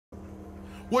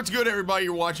What's good, everybody?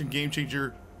 You're watching Game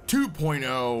Changer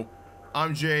 2.0.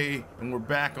 I'm Jay, and we're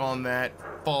back on that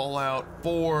Fallout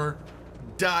 4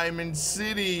 Diamond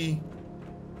City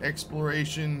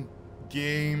exploration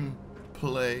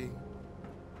gameplay.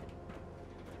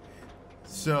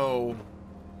 So,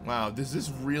 wow, this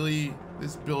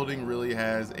building really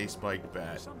has a spiked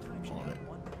bat on it.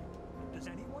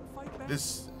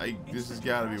 This has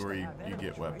got to be where you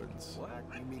get weapons.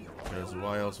 Because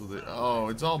why else would it? Oh,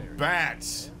 it's all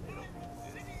bats. Do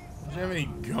you have any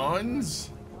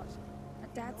guns?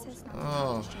 Dad says not to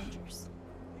talk to strangers.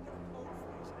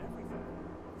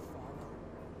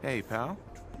 Hey, pal.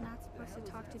 I'm not supposed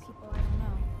to talk to people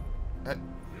I don't know.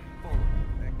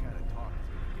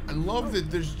 I love that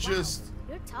there's just...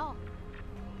 You're tall.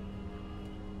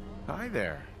 Hi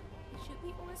there. You shoot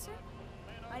people, mister?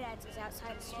 My dad says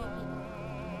outside to shoot me.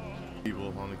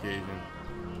 People on occasion.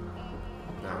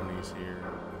 Bounties here.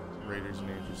 Raiders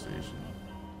and Angel Station.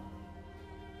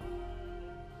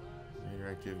 Raider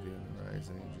activity on the rise.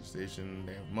 Angel Station.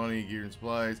 They have money, gear, and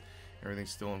supplies.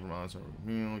 Everything's stolen from honest.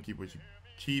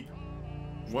 Keep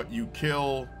what you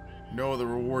kill. No other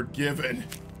reward given.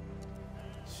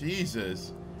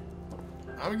 Jesus.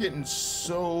 I'm getting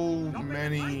so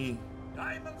many.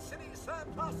 Diamond City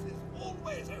surplus is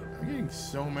always open. I'm getting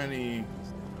so many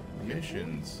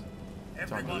missions.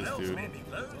 Everyone else dude. may be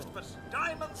closed, but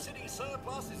Diamond City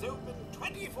surplus is open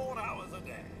 24 hours a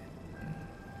day.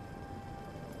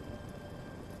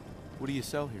 What do you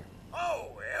sell here?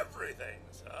 Oh, everything,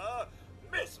 sir.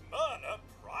 Miss Myrna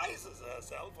prizes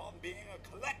herself on being a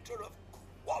collector of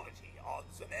quality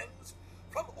odds and ends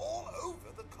from all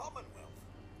over the Commonwealth.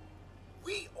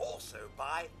 We also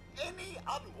buy any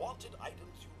unwanted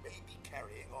items you may be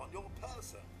carrying on your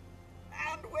person.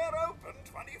 And we're open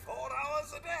 24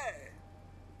 hours a day.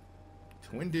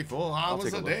 24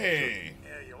 hours a day.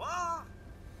 Here you are.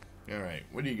 Alright,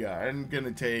 what do you got? I'm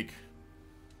gonna take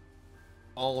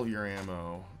all of your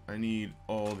ammo. I need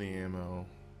all the ammo.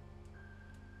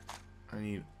 I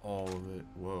need all of it.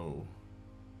 Whoa.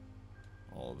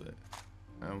 All of it.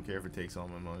 I don't care if it takes all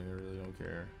my money. I really don't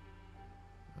care.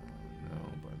 No,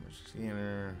 biometric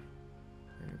scanner.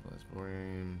 Plus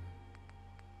boring.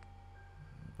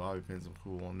 Bobby pins, I'm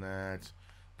cool on that.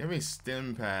 Give me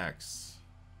stim packs.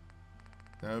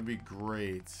 That would be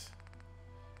great.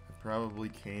 I probably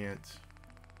can't.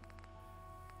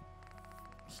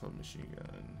 Submachine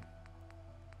gun.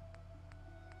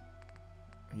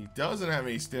 He doesn't have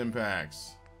any stim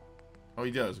packs. Oh, he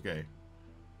does. Okay.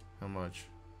 How much?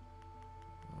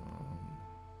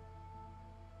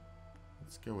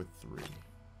 Let's go with 3.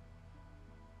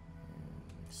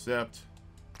 Accept.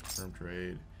 Confirm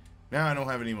trade. Now I don't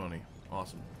have any money.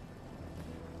 Awesome.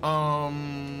 Oh.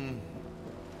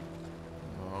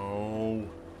 Oh.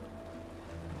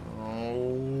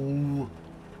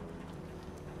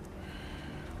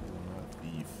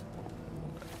 Thief.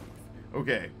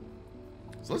 Okay.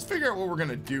 So let's figure out what we're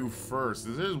gonna do first.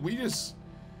 We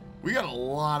got a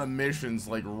lot of missions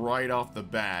like right off the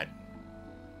bat.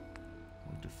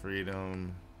 Look to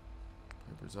freedom.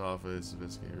 Piper's office.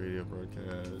 Sophisticated radio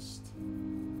broadcast.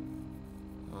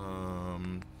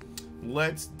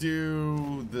 Let's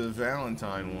do the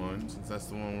Valentine one, since that's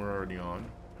the one we're already on.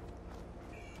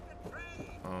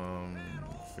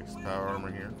 Fixed power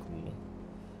armor here, cool.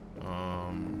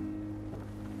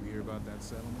 You hear about that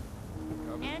settlement?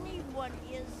 Anyone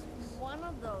is one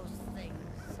of those things.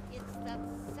 It's that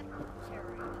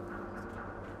secretary.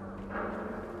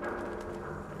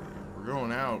 We're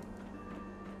going out.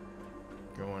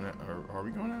 Are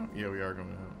we going out? Yeah, we are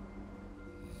going out.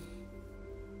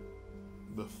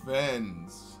 The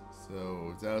Fens.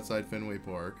 So it's outside Fenway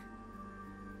Park.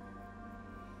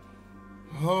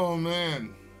 Oh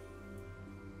man.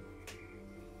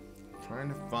 Trying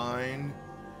to find.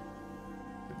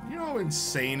 You know how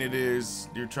insane it is?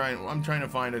 I'm trying to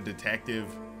find a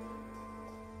detective.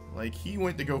 Like, he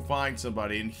went to go find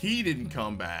somebody and he didn't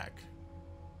come back.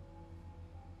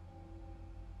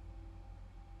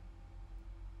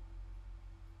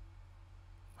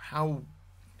 How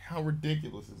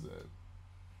ridiculous is that?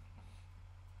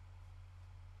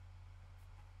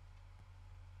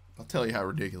 I'll tell you how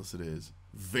ridiculous it is.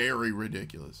 Very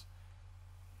ridiculous.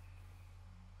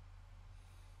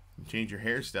 You change your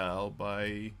hairstyle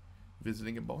by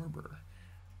visiting a barber.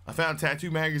 I found a tattoo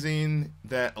magazine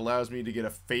that allows me to get a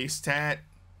face tat,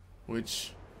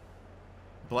 which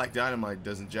Black Dynamite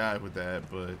doesn't jive with that,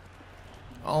 but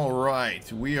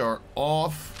alright, we are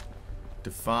off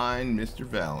to find Mr.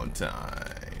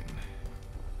 Valentine.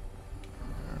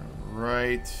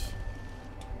 Alright.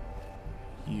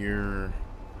 Here.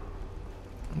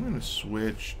 I'm going to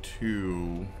switch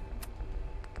to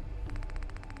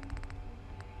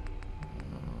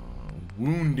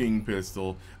wounding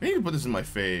pistol. I need to put this in my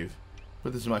fave.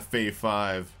 Put this in my fave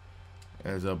 5,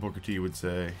 as Booker T would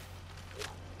say.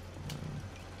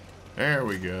 There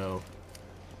we go.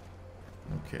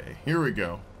 Okay, here we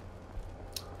go.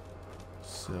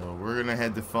 So we're gonna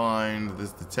head to find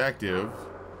this detective.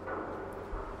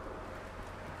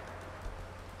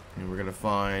 And we're gonna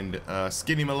find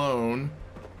Skinny Malone,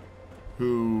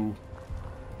 who,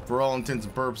 for all intents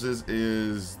and purposes,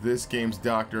 is this game's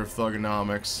Doctor of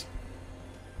Thuganomics.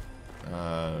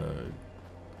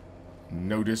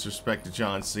 No disrespect to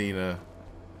John Cena,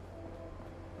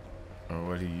 or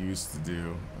what he used to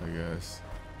do, I guess.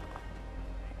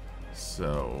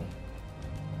 So,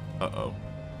 uh-oh.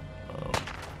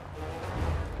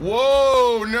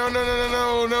 Whoa! No, no, no,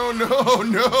 no, no, no, no,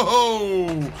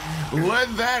 no!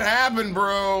 Let that happen,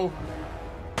 bro!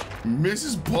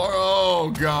 Mrs. Bar-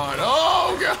 oh, God.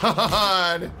 Oh,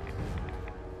 God!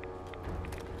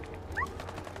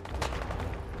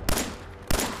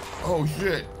 Oh,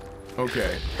 shit.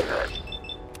 Okay.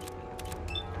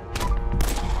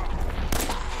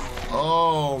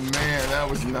 Oh, man, that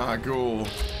was not cool.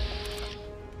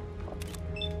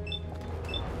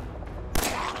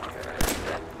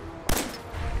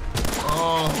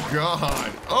 Oh,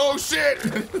 God. Oh, shit!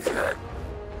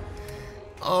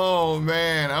 Oh,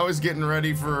 man, I was getting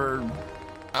ready for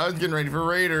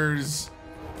Raiders,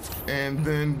 and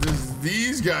then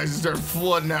these guys just start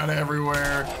flooding out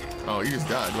everywhere. Oh, he just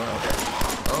died. Wow.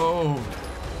 Oh.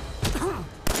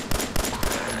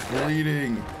 I'm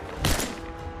bleeding.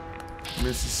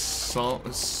 Mrs.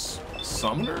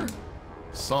 Sumner?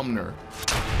 Sumner.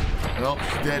 Well,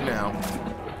 she's dead now.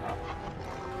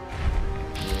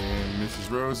 And Mrs.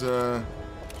 Rosa.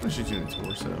 Oh, she's in the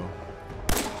torso.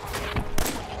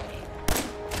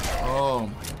 Oh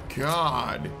my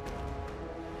God.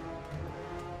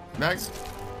 That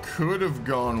could have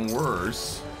gone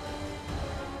worse,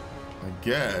 I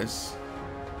guess.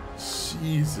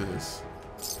 Jesus.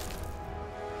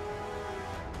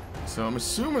 So I'm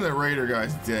assuming that Raider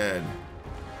guy's dead.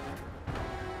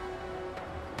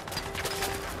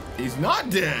 He's not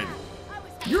dead.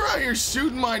 You're out here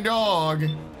shooting my dog.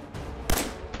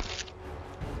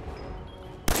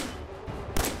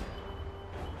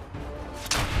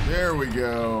 There we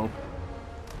go.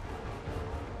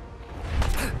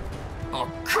 Oh,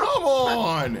 come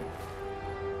on!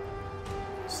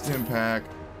 Stim pack.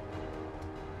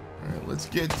 Alright, let's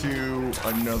get to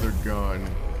another gun.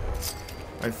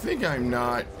 I think I'm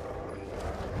not...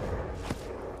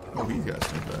 Oh, he got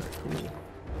stim pack. Cool.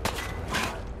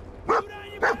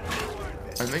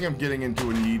 I think I'm getting into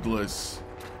a needless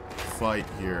fight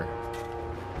here.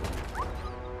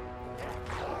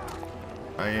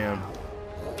 I am.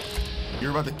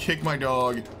 You're about to kick my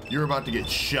dog. You're about to get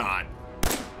shot.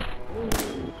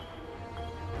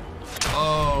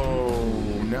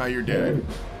 Oh, now you're dead.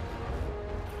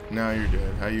 Now you're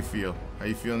dead. How you feel? How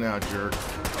you feel now, jerk?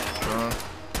 Huh?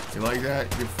 You like that?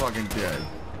 You're fucking dead.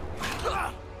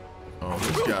 Oh,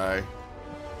 this guy.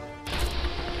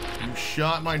 You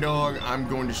shot my dog. I'm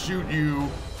going to shoot you.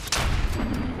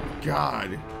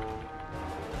 God.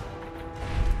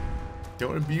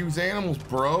 Don't abuse animals,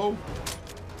 bro.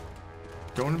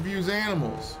 Don't abuse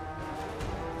animals.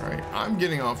 Alright, I'm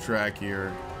getting off track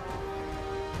here.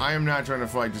 I am not trying to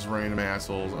fight just random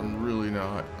assholes. I'm really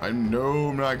not. I know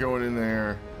I'm not going in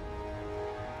there.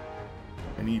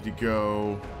 I need to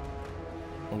go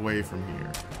away from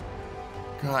here.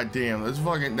 God damn, that's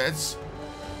fucking... That's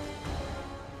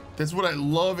what I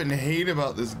love and hate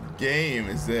about this game,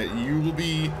 is that you will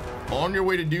be on your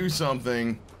way to do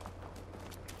something,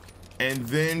 and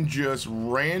then just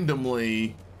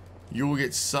randomly you will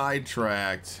get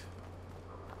sidetracked.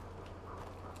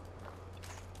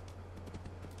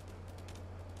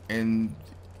 And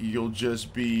you'll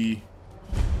just be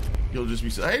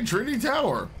hey, Trinity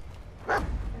Tower.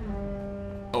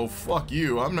 Oh, fuck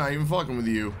you. I'm not even fucking with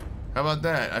you. How about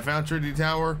that? I found Trinity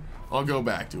Tower. I'll go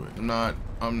back to it. I'm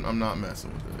not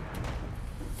messing with it.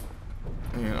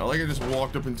 Man, I like I just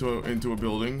walked up into a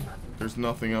building. There's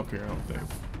nothing up here, I don't think.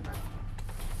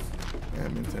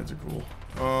 Admin tents are cool.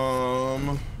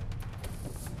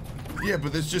 Yeah,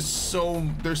 but there's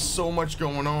so much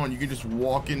going on. You can just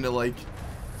walk into like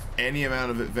any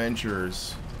amount of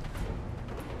adventures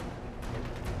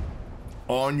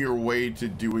on your way to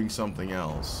doing something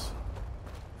else,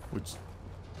 which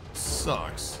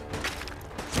sucks.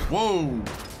 Whoa!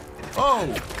 Oh!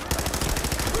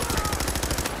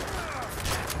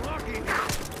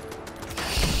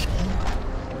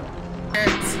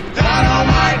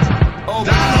 Dynamite! Oh,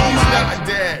 he's not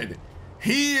dead.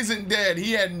 He isn't dead.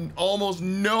 He had almost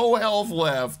no health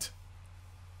left.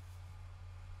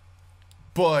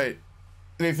 But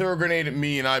They throw a grenade at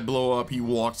me and I blow up, he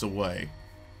walks away.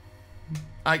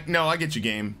 No, I get you,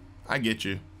 game. I get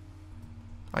you.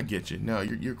 I get you. No,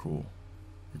 you're cool.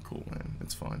 You're cool, man.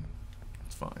 It's fine.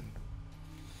 It's fine.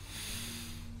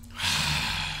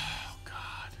 Oh,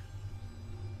 God.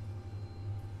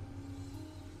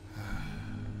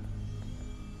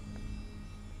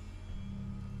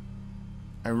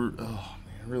 Oh,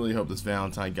 man, I really hope this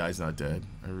Valentine guy's not dead.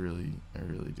 I really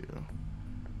do.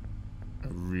 I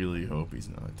really hope he's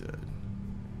not dead.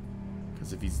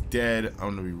 Because if he's dead,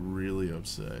 I'm gonna be really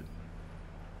upset.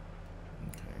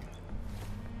 Okay.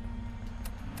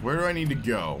 Where do I need to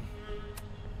go?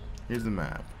 Here's the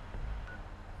map.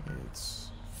 It's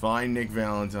find Nick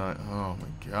Valentine. Oh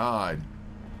my God.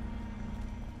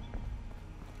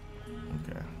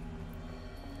 Okay.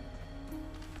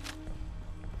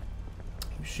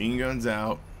 Machine guns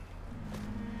out.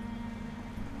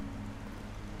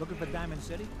 Looking for Diamond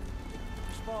City?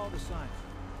 Just follow the signs.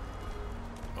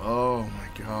 Oh my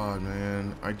God,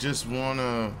 man. I just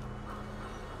wanna...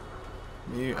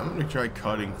 Maybe I'm gonna try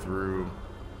cutting through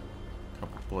a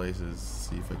couple places,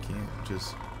 see if I can't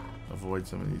just avoid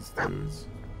some of these dudes.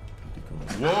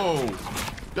 Whoa!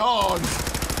 Dogs!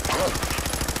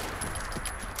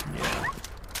 Yeah.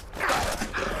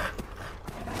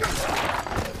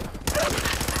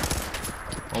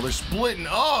 Oh, they're splitting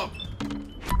up!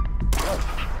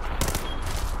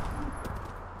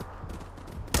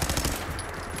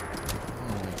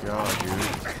 God, dude.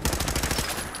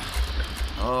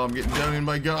 Oh, I'm getting done in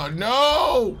by God.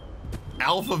 No!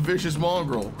 Alpha vicious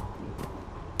mongrel.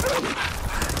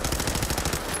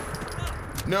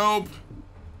 Nope.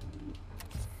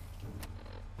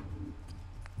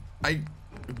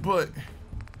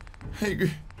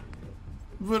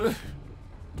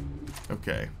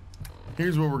 Okay.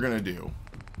 Here's what we're gonna do.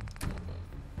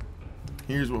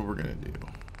 Here's what we're gonna do.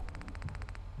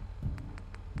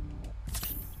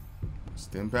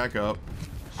 Stim back up.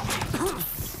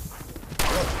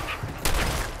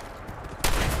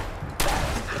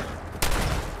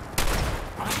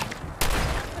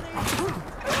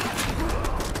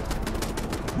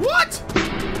 What?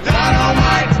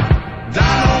 Dynamite!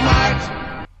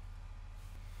 Dynamite!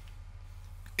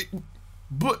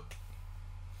 But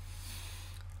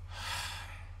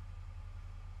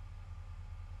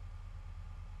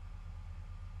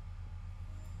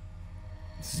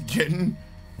this is getting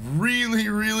really,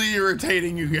 really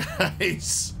irritating, you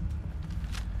guys.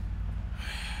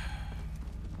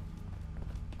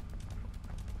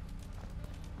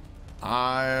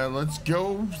 Let's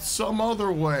go some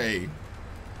other way.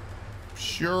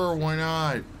 Sure, why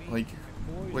not? Like,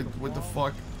 what the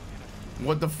fuck?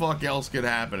 What the fuck else could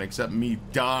happen except me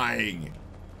dying?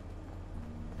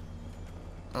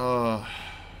 Looking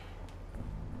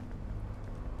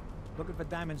for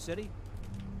Diamond City?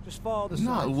 Just follow the signs.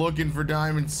 I'm not looking for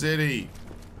Diamond City.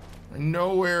 I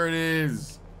know where it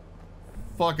is.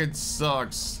 Fucking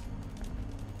sucks.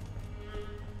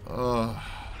 Oh,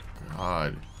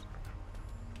 God.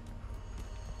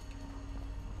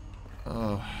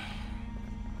 Oh,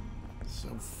 so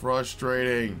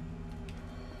frustrating.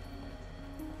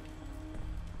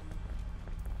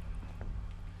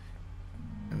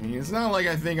 I mean, it's not like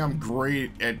I think I'm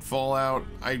great at Fallout,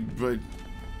 but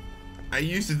I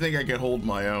used to think I could hold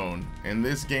my own, and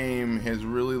this game has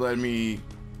really led me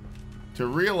to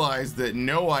realize that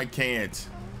no, I can't.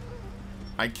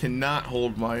 I cannot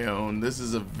hold my own. This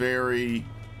is a very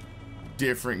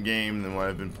different game than what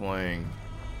I've been playing.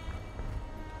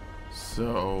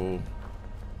 So,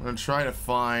 I'm gonna try to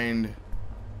find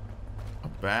a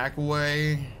back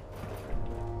way,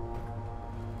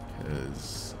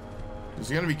 because there's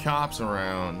gonna be cops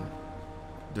around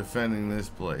defending this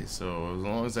place. So as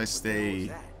long as I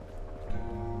stay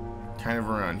kind of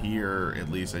around here, at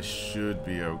least I should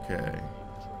be okay.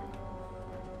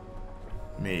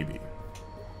 Maybe.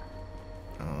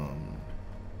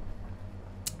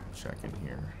 Check in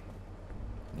here.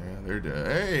 Yeah, they're dead.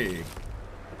 Hey!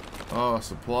 Oh,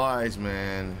 supplies,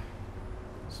 man.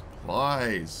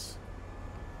 Supplies.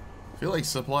 I feel like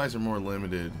supplies are more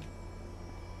limited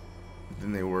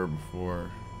than they were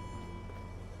before.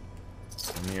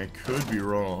 I mean, I could be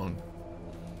wrong,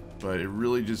 but it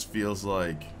really just feels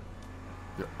like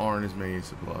there aren't as many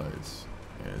supplies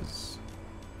as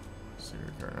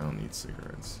cigarette card. I don't need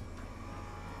cigarettes.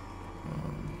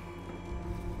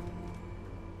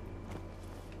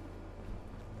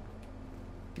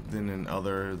 Then in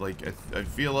other, like, I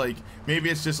feel like maybe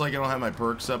it's just like I don't have my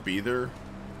perks up either,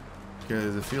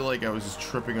 because I feel like I was just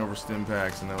tripping over stim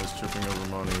packs and I was tripping over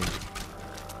money.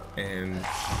 And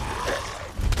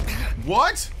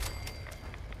what?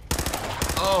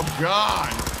 Oh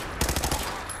God!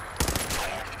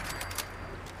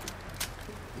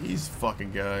 These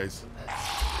fucking guys.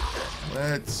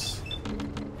 Let's...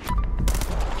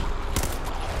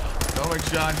 Stomach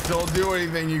shots don't do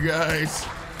anything, you guys.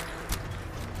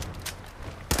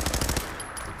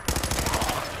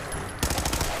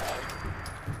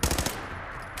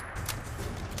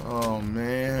 Oh,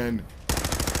 man.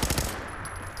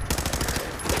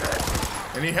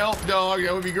 Any help, dog?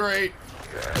 That would be great.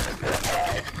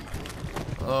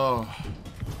 Oh.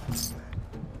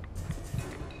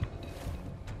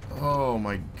 Oh,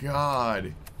 my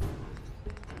God.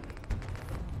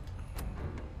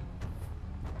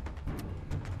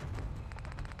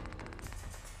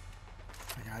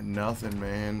 I got nothing,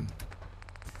 man.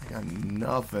 I got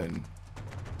nothing.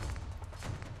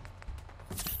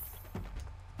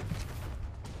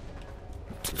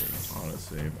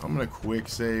 Autosave. I'm gonna quick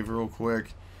save real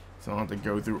quick, so I don't have to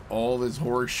go through all this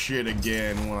horse shit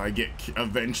again when I get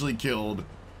eventually killed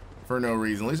for no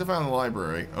reason. At least I found the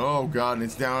library. Oh god, and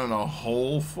it's down in a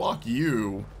hole. Fuck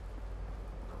you.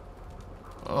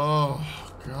 Oh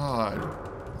god.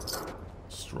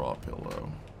 Straw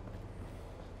pillow.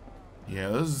 Yeah,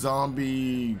 those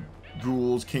zombie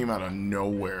ghouls came out of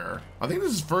nowhere. I think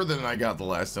this is further than I got the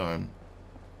last time.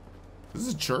 This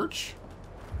is a church?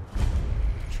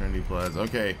 Trinity Plaza.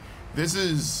 Okay, this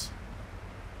is...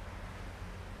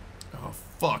 Oh,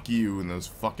 fuck you and those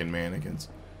fucking mannequins.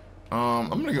 I'm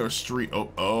gonna go street...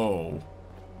 Oh.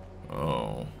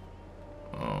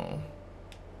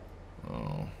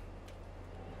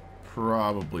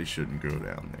 Probably shouldn't go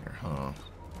down there, huh?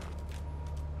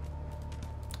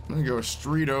 I'm gonna go a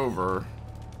street over.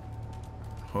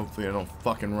 Hopefully I don't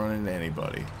fucking run into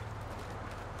anybody.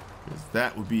 Because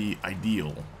that would be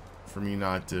ideal for me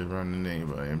not to run into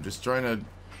anybody. I'm just trying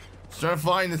to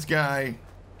find this guy.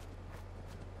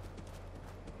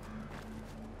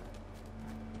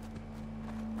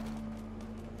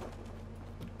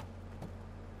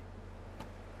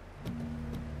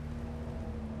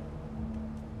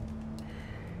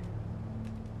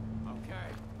 Okay,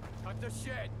 cut the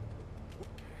shit.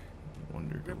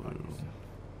 Wonder glue.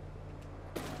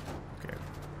 Okay.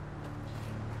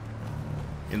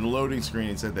 In the loading screen,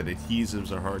 it said that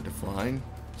adhesives are hard to find,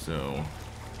 so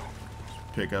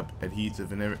pick up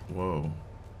adhesive and every. Whoa.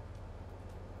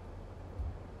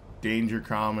 Danger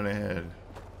common ahead.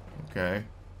 Okay.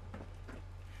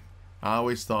 I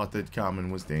always thought that common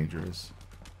was dangerous.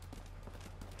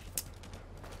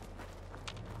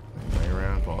 Way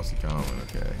around, policy common.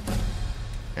 Okay.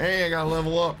 Hey, I gotta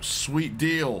level up. Sweet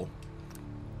deal.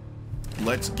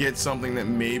 Let's get something that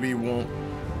maybe won't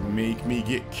make me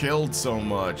get killed so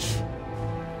much.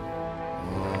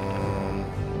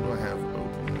 What do I have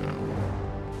open now?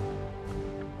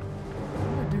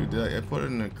 What did I do? I put it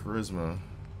in a charisma.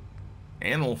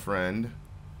 Animal friend.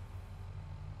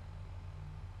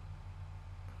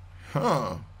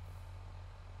 Huh.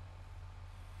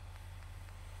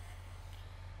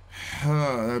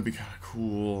 That'd be kind of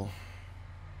cool.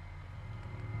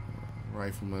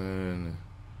 Rifleman.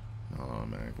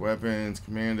 Automatic weapons,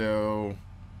 commando,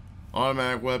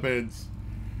 automatic weapons.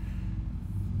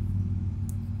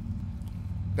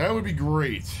 That would be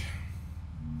great.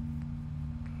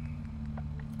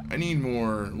 I need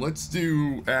more. Let's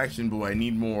do action, boy. I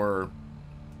need more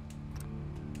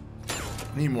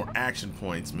action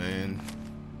points, man.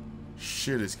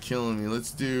 Shit is killing me.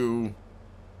 Let's do.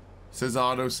 It says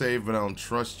autosave, but I don't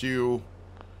trust you.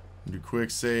 Do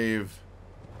quick save.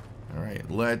 All right,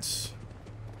 let's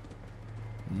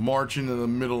march into the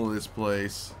middle of this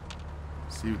place.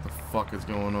 See what the fuck is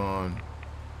going on.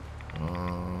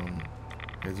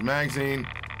 Here's a magazine.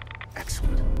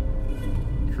 Excellent.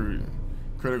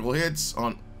 Critical hits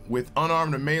on with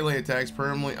unarmed and melee attacks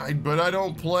permanently. But I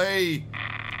don't play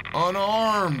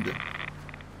unarmed.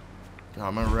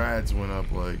 God, my rads went up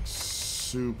like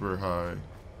super high.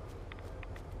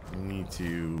 I need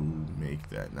to make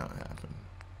that not happen.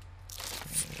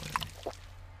 There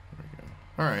we go.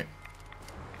 All right.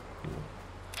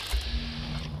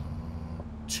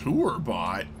 Tour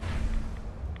bot?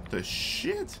 The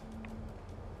shit?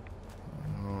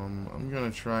 I'm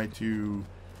gonna try to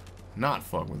not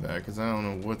fuck with that because I don't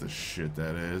know what the shit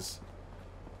that is.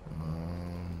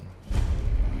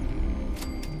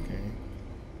 Okay.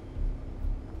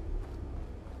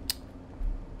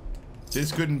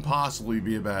 This couldn't possibly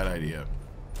be a bad idea.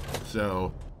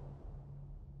 So,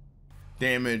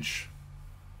 damage.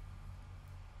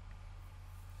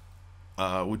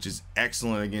 Which is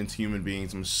excellent against human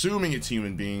beings. I'm assuming it's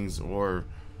human beings or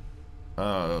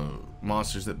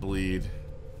monsters that bleed.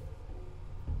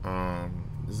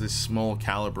 This is a small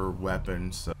caliber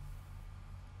weapon, so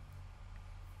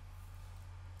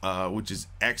which is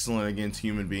excellent against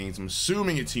human beings. I'm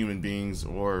assuming it's human beings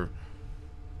or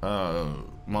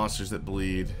monsters that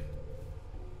bleed.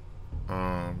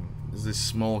 This is a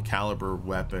small caliber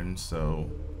weapon, so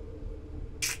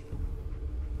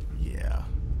yeah.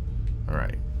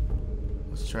 Alright.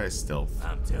 Let's try a stealth.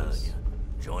 I'm telling you,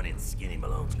 joining Skinny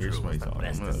Malone's crew Here's my was the thought. I'm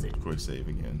best gonna decision quick save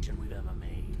again. we've ever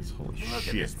made. Because holy Look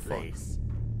shit, at this fuck. place.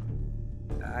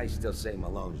 I still say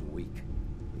Malone's weak.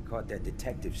 He caught that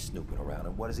detective snooping around,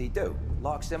 and what does he do?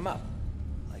 Locks him up.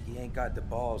 Like he ain't got the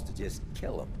balls to just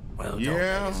kill him. Well, don't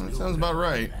Yeah, let this that new sounds about girl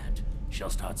right. do that. She'll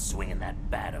start swinging that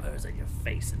bat of hers at your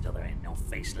face until there ain't no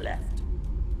face left.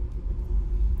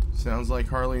 Sounds like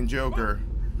Harley and Joker.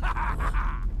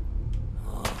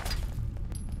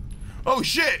 Oh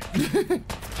shit!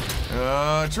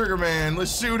 Trigger Man,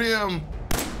 let's shoot him!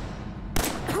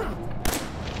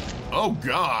 Oh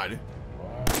god!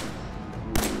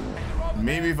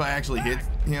 Maybe if I actually hit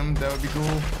him, that would be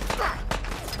cool.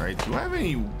 Alright, do I have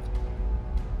any...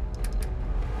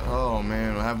 Oh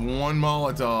man, I have one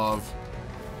Molotov.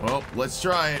 Well, let's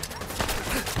try it.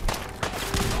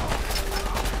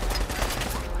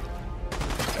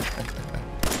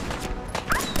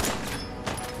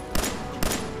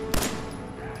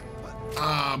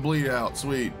 Ah, bleed out,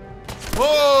 sweet.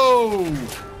 Whoa!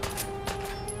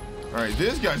 Alright,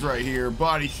 this guy's right here,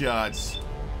 body shots.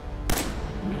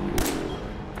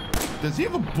 Does he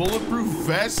have a bulletproof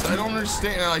vest? I don't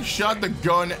understand. I shot the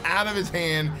gun out of his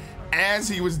hand as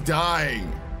he was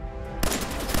dying.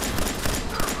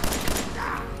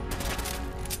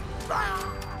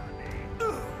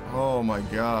 Oh my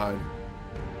god.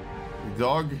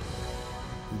 The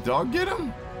dog get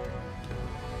him?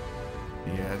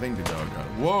 Yeah, I think the dog got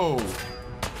him. Whoa!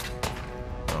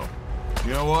 Oh.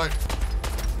 You know what?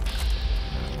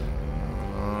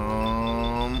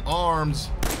 Arms.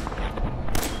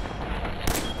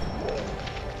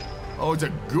 Oh, it's a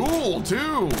ghoul too.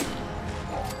 You're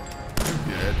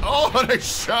dead. Oh, they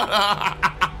shut up.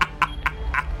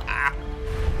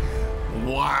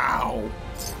 Wow.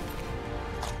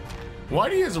 Why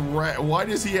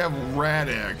does he have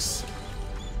Rad-X?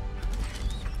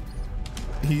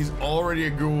 He's already a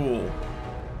ghoul.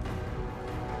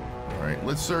 All right,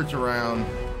 let's search around.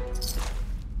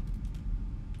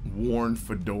 Worn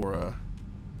fedora.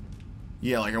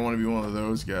 Yeah, like I want to be one of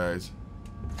those guys.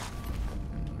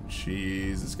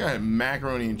 Cheese. This guy had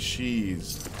macaroni and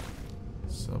cheese.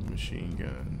 Submachine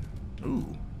gun. Ooh.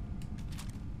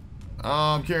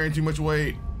 Oh, I'm carrying too much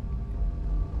weight.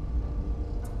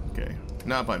 Okay,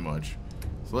 not by much.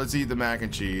 So let's eat the mac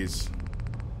and cheese.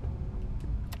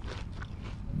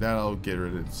 That'll get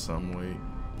rid of some weight.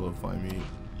 Blowfly meat.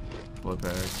 Blood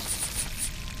packs.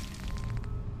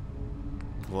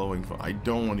 Glowing fungus. I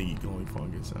don't want to eat glowing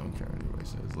fungus. I don't care what anybody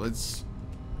says. Let's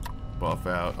buff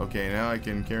out. Okay, now I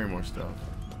can carry more stuff.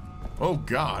 Oh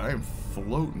god, I am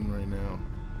floating right now.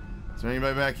 Is there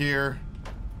anybody back here?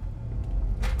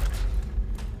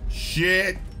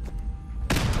 Shit!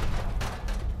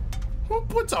 Who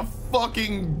puts a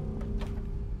fucking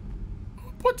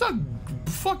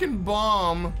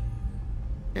bomb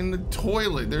in the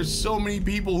toilet? There's so many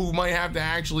people who might have to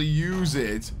actually use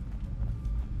it.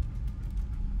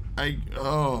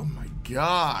 Oh my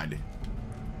god.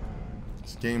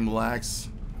 This game lacks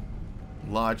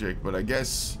logic, but I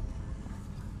guess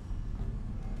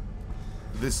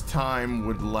this time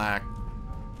would lack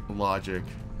logic.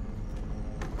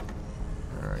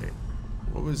 Alright.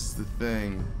 What was the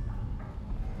thing?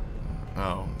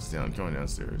 Oh, it's going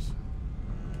downstairs.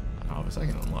 Oh, so I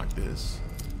can unlock this.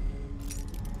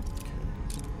 Okay.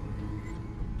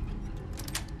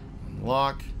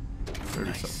 Unlock.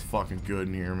 There's something fucking good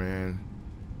in here, man.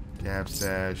 Gap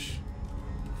stash.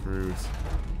 Fruit.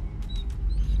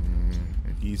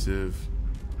 Adhesive.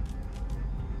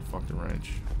 Fuck the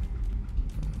wrench.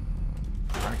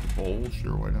 Crack the bowl?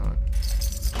 Sure, why not?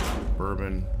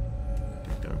 Bourbon.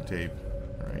 Duct tape.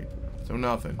 Alright. So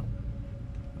nothing.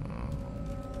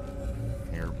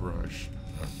 Hairbrush.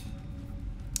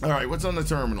 Alright, what's on the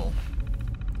terminal?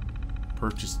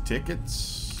 Purchase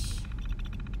tickets.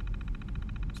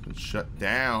 It's been shut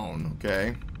down.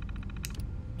 Okay.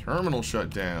 Terminal shut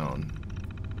down.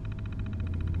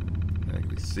 I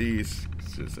can see it's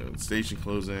just a station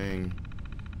closing.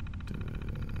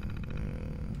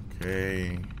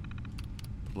 Okay.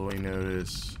 Employee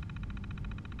notice.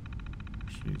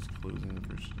 She's closing.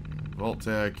 Vault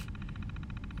Tech.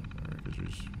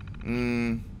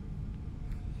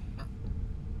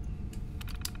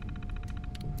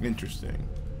 Interesting.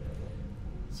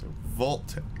 So Vault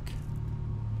Tech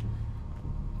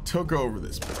took over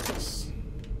this place.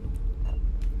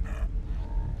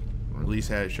 Or at least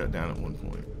had it shut down at one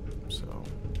point. So,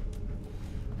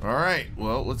 all right.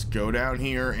 Well, let's go down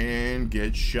here and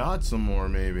get shot some more,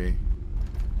 maybe.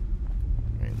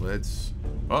 All right, let's.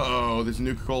 Uh-oh, there's a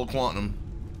new cold quantum.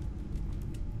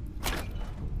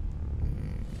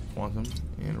 Quantum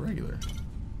and regular.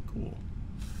 Cool.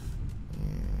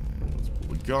 And let's pull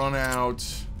the gun out.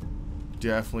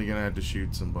 Definitely gonna have to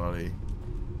shoot somebody.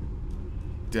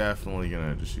 Definitely gonna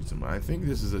have to shoot somebody. I think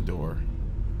this is a door.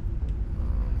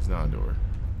 It's not a door.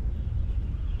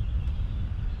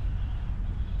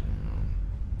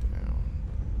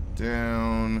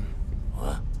 Down.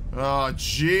 Oh,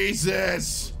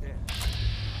 Jesus!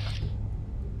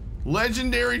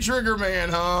 Legendary trigger man,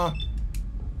 huh?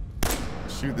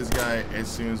 Shoot this guy as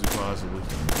soon as we possibly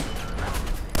can.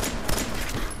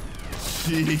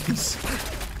 Jeez.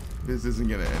 This isn't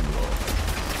gonna end well.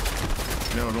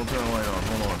 No, don't turn the light on.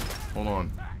 Hold on. Hold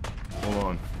on. Hold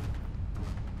on.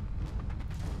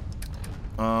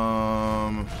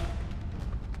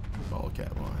 Follow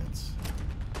cat lines.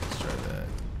 Let's try that.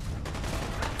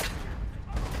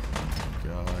 Oh my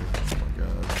god. Oh my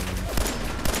god, man.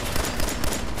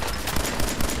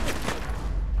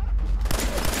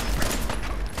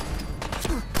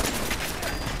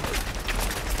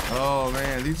 Oh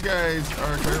man, these guys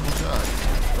are a terrible shot.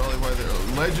 Probably why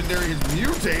they're legendary is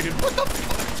mutated. What the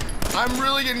fuck? I'm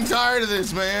really getting tired of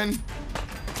this, man.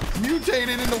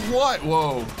 Mutated into what?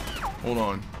 Whoa. Hold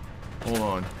on. Hold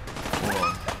on. Hold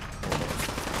on. Hold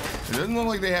on. It doesn't look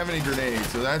like they have any grenades,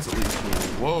 so that's at least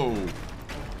cool. Whoa.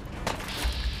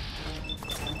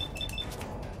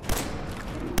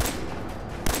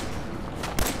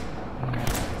 Man.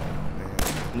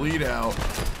 Bleed out.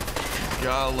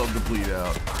 Gotta love the bleed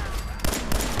out.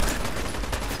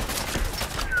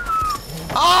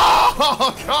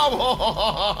 Oh, come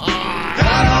on!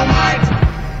 Dynamite!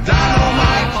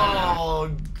 Dynamite!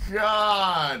 Oh,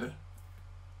 God!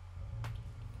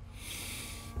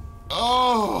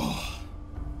 Oh!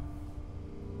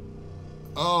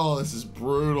 Oh, this is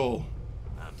brutal.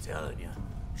 I'm telling you,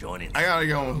 joining. I gotta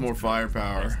go with more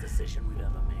firepower. Best decision we've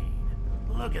ever made.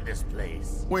 Look at this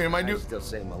place. Wait, am I doing? Still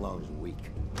say Malone's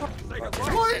weak.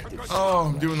 What? Oh,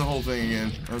 I'm doing the whole thing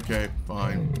again. Okay,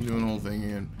 fine. I'm doing the whole thing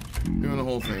again. Doing the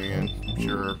whole thing again.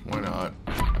 Sure, why not?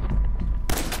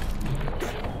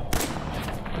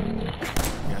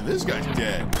 Yeah, this guy's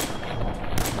dead.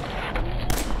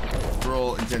 For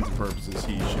all intents and purposes,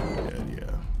 he should be dead,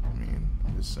 yeah. I mean,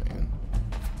 I'm just saying.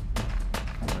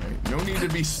 Alright, no need to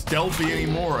be stealthy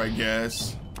anymore, I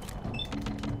guess.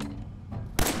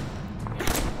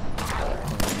 Oh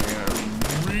man,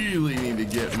 I really need to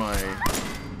get my...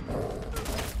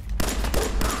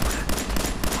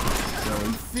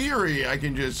 In theory, I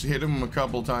can just hit him a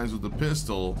couple times with the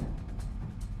pistol.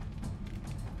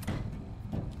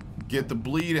 Get the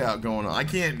bleed out going on.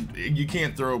 You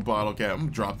can't throw a bottle cap. I'm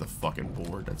gonna drop the fucking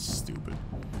board. That's stupid.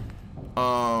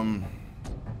 I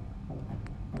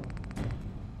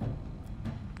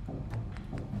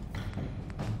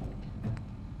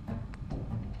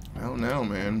don't know,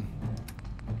 man.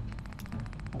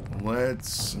 I'm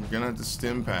gonna have to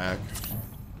stim pack.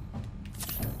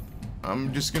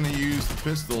 I'm just gonna use the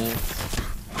pistol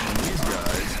on these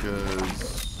guys,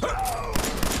 because...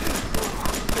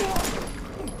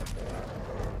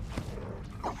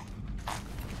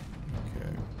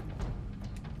 Okay.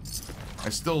 I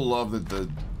still love that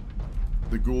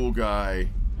the ghoul guy...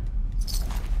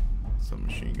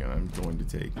 Submachine gun, I'm going to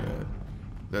take that.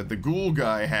 That the ghoul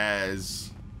guy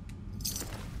has...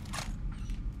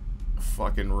 a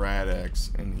fucking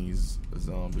Rad-X, and he's a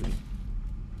zombie.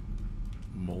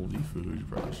 Moldy food, you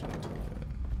probably shouldn't take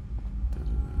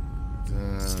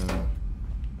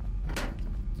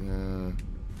that.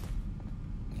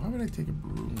 Why would I take a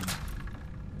broom?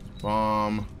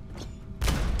 Bomb.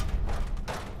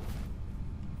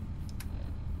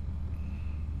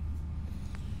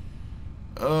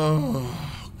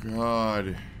 Oh,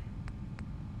 God.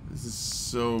 This is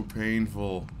so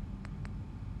painful.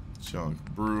 Chunk.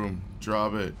 Broom.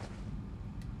 Drop it.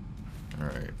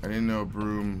 Alright, I didn't know a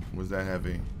broom was that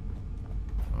heavy,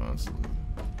 honestly.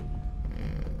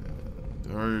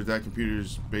 And that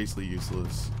computer's basically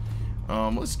useless.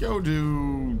 Let's go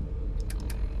do...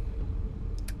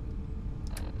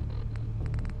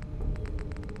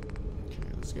 Okay,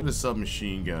 let's get a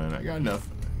submachine gun. I got enough.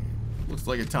 Looks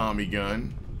like a Tommy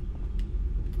gun.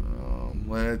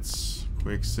 Let's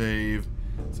quick save.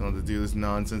 So I don't have to do this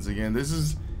nonsense again. This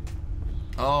is...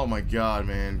 Oh my god,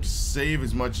 man. Just save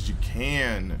as much as you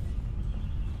can.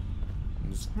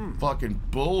 This fucking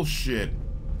bullshit.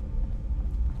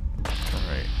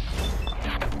 Alright.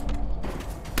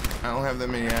 I don't have that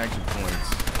many action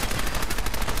points.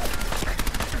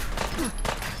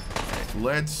 Right,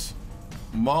 let's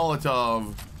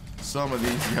Molotov some of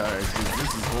these guys, 'cause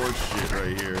this is horse shit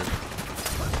right here.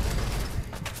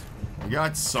 I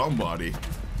got somebody.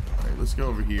 Alright, let's go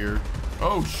over here.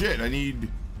 Oh shit, I need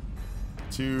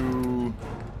to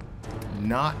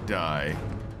not die.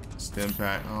 Stim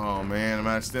pack. Oh man, I'm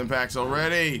out of stim packs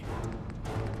already.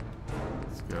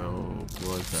 Let's go.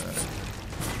 Blood pack.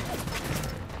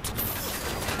 Right.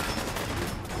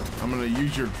 I'm gonna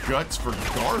use your guts for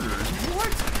garters.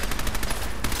 What?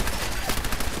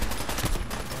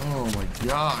 Oh my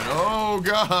god. Oh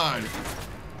god.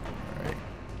 Alright.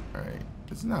 Alright.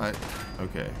 It's not.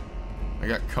 Okay. I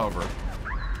got cover.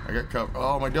 I got cover.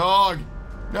 Oh, my dog.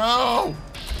 No.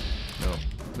 No.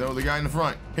 No, the guy in the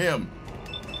front. Him.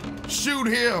 Shoot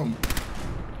him.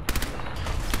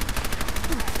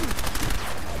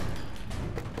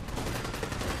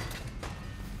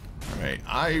 Alright.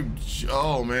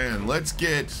 Oh man. Let's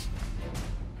get.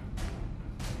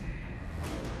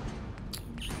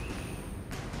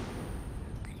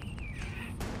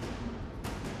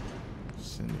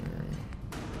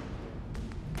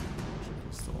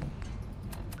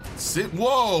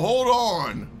 Whoa, hold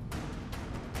on.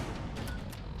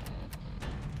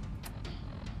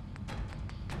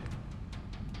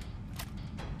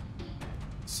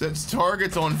 Sets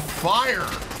targets on fire.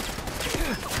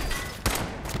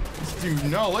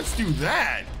 Let's do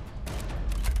that.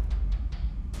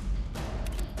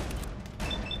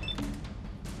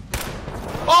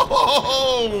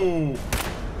 Oh!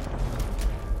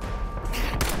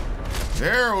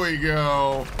 There we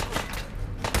go.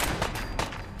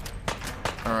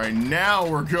 Alright, now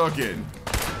we're cooking,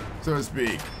 so to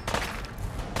speak.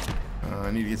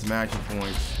 I need to get some action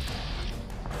points.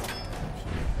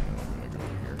 I'm gonna go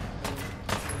over here.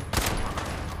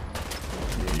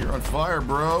 Yeah, you're on fire,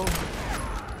 bro.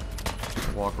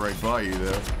 I'll walk right by you,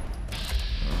 though.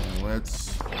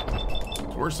 Let's...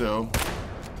 Torso.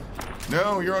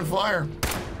 No, you're on fire.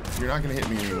 You're not gonna hit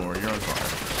me anymore. You're on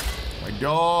fire. My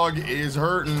dog is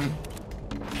hurting.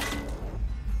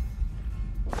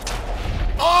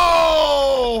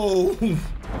 Oh!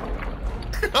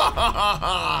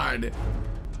 God!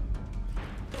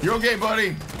 You okay,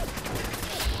 buddy?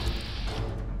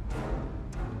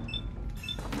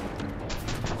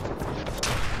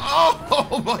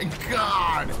 Oh my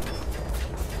God!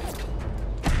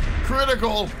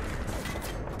 Critical!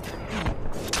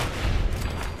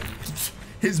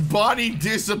 His body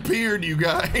disappeared, you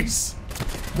guys.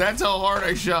 That's how hard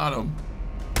I shot him.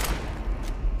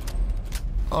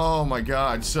 Oh my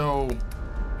God, so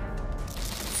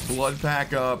blood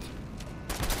pack up.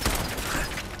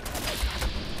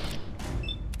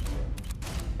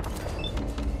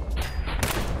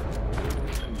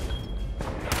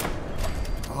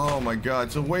 Oh my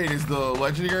God, so wait, is the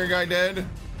legendary guy dead?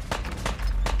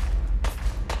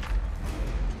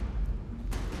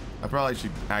 I probably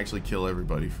should actually kill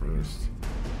everybody first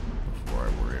before I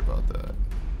worry about that.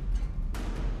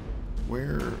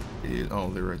 Where is, oh,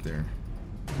 they're right there.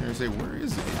 I'm gonna say, where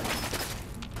is he?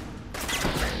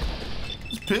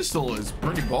 This pistol is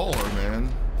pretty baller, man.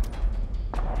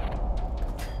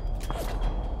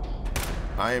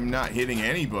 I am not hitting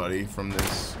anybody from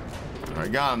this. I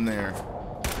got him there.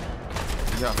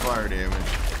 He got fire damage.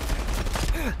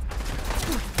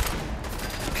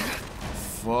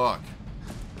 Fuck.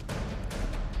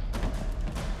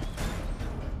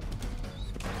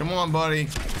 Come on, buddy.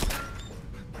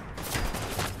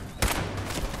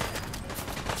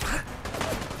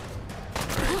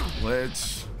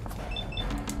 Let's...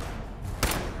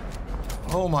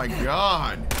 Oh my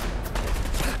God.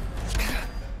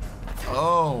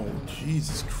 Oh,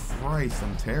 Jesus Christ,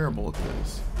 I'm terrible at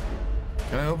this.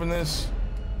 Can I open this?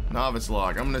 Novice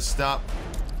lock. I'm gonna stop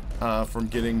from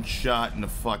getting shot in the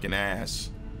fucking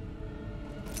ass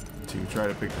to try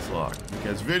to pick this lock.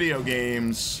 Because video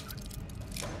games...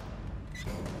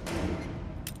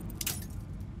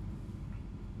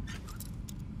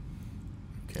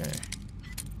 Okay.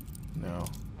 No.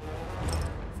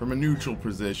 From a neutral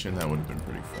position, that would have been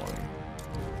pretty funny.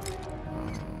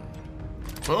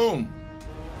 Boom!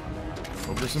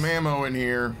 Hope there's some ammo in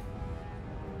here.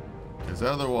 Because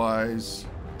otherwise...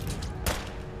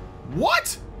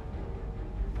 What?!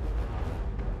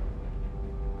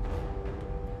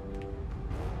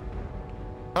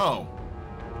 Oh.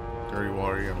 Dirty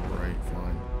water, yeah, right,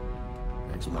 fine.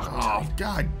 Thanks. Oh,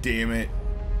 God damn it.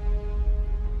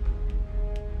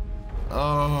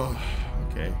 Oh,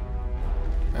 okay.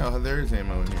 Oh, there's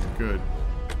ammo in here. Good.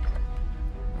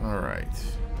 Alright.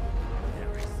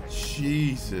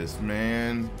 Jesus,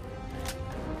 man.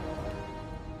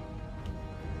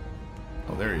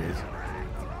 Oh, there he is.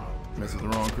 Messing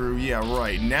with the wrong crew. Yeah,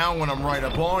 right. Now when I'm right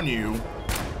up on you,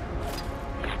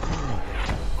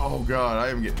 Oh god, I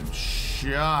am getting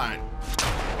shot.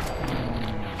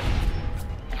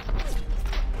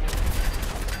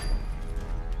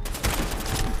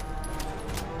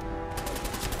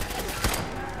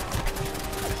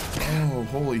 Oh,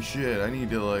 holy shit. I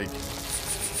need to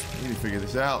figure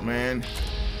this out, man.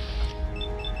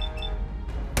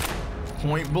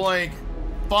 Point blank.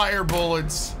 Fire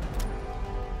bullets.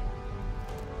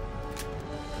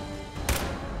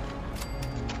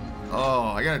 Oh,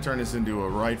 I gotta turn this into a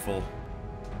rifle.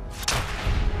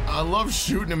 I love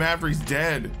shooting him after he's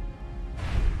dead.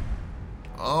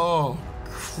 Oh,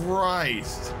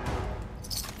 Christ.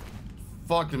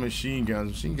 Fuck the machine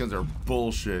guns. Machine guns are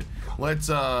bullshit. Let's,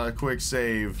 quick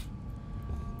save.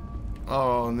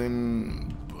 Oh, and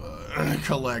then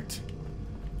collect.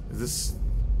 Is this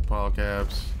pile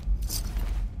caps?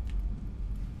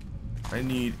 I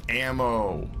need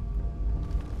ammo.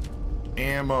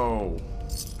 Ammo.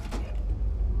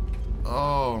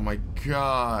 Oh my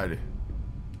god.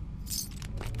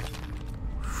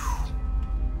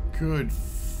 Good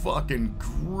fucking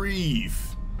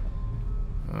grief.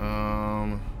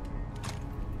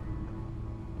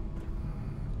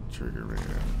 Trigger man.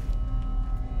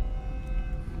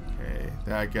 Okay,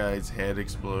 that guy's head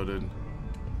exploded.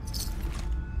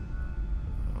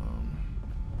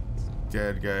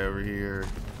 Dead guy over here.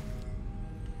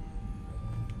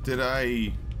 Did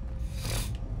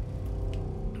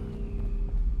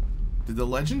the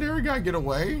legendary guy get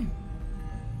away?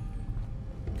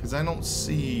 Because I don't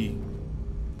see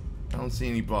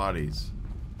any bodies.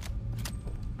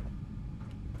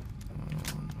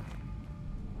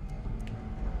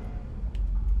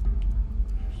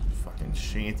 Fucking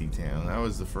Shantytown. That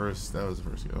was the first. Oh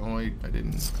wait, I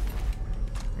didn't.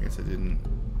 I guess I didn't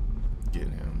get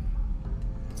him.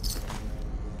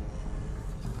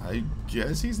 I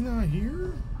guess he's not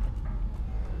here?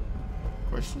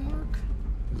 Question mark?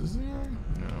 Is this the guy?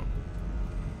 No.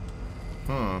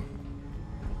 Huh.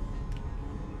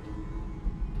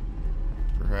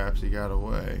 Perhaps he got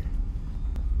away.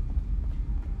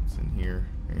 What's in here?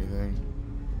 Anything?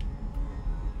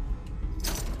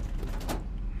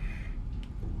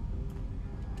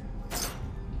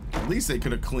 At least they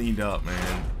could have cleaned up,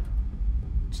 man.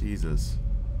 Jesus.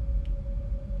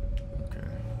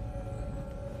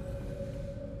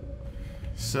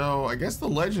 So, I guess the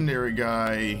legendary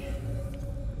guy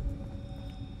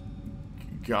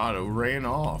ran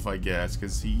off, I guess,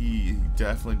 because he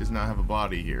definitely does not have a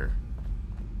body here.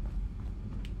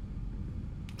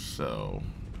 So,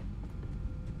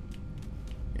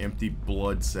 empty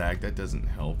blood sack, that doesn't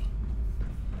help.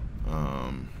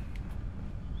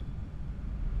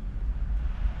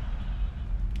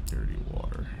 Dirty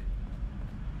water.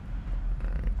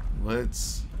 Alright,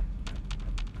 let's...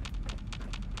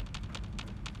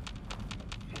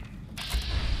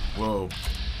 Whoa.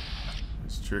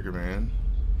 It's Trigger Man.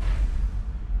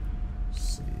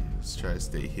 Let's see. Let's try to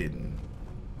stay hidden.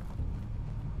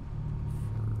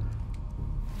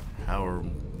 For how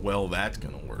well that's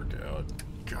gonna work out.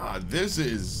 God, this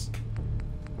is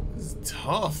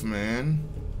tough, man.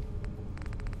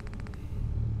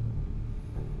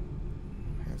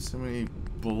 I have so many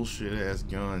bullshit ass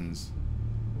guns.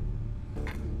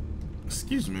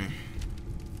 Excuse me.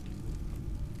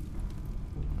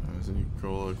 There's a new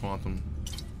Cola Quantum.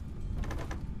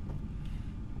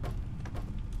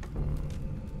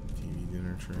 TV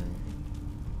dinner tray.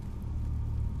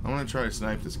 I want to try to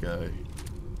snipe this guy.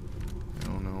 I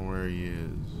don't know where he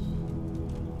is.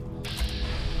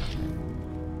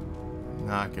 I'm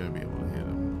not gonna be able to hit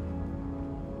him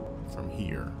from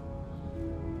here.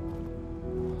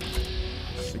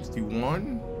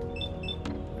 61?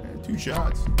 Yeah, 2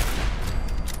 shots.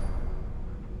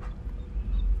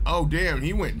 Oh damn,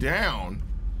 he went down.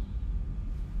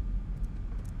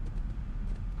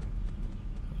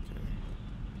 Okay.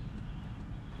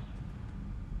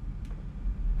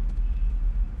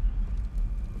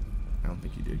 I don't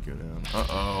think he did go down.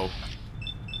 Uh-oh.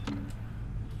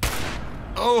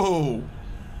 Oh!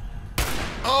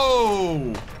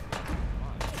 Oh!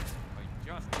 I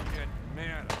just get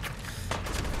mad.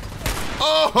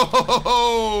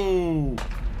 Oh!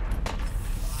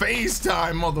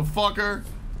 FaceTime, motherfucker!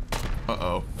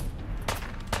 Uh-oh.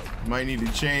 Might need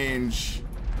to change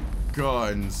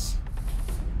guns.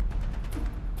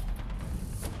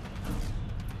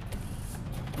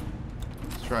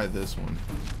 Let's try this one.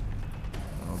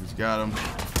 Oh, he's got him.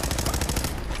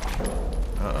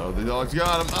 Uh-oh, the dog's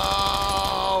got him.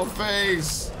 Oh,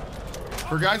 face!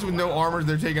 For guys with no armor,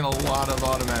 they're taking a lot of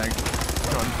automatic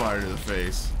gunfire to the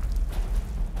face.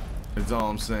 That's all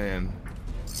I'm saying.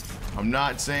 I'm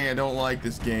not saying I don't like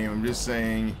this game. I'm just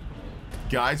saying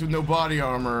guys with no body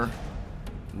armor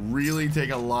really take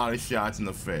a lot of shots in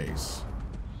the face.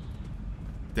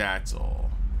 That's all.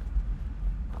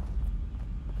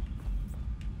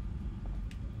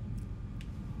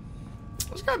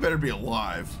 This guy better be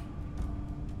alive.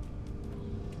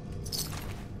 He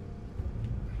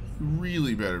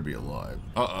really better be alive.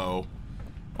 Uh-oh.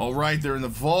 Alright, they're in the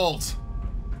vault.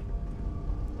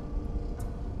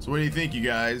 So what do you think, you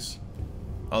guys?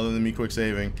 Other than me quick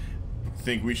saving.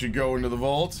 Think we should go into the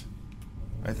vault?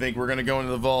 I think we're gonna go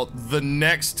into the vault the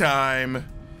next time.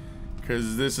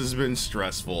 Because this has been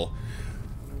stressful.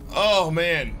 Oh,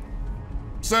 man.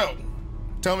 So,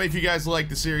 tell me if you guys like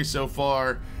the series so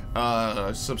far.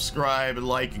 Subscribe,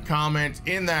 like, and comment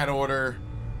in that order.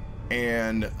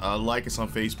 And like us on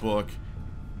Facebook.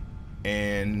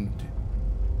 And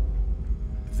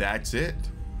that's it.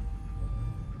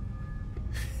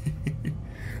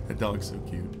 That dog's so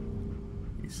cute.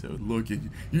 He's so, look at you.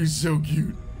 You're so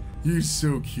cute. You're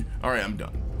so cute. Alright, I'm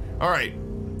done. Alright.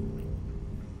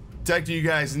 Talk to you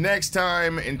guys next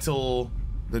time. Until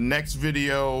the next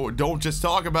video. Don't just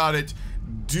talk about it.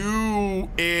 Do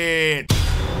it.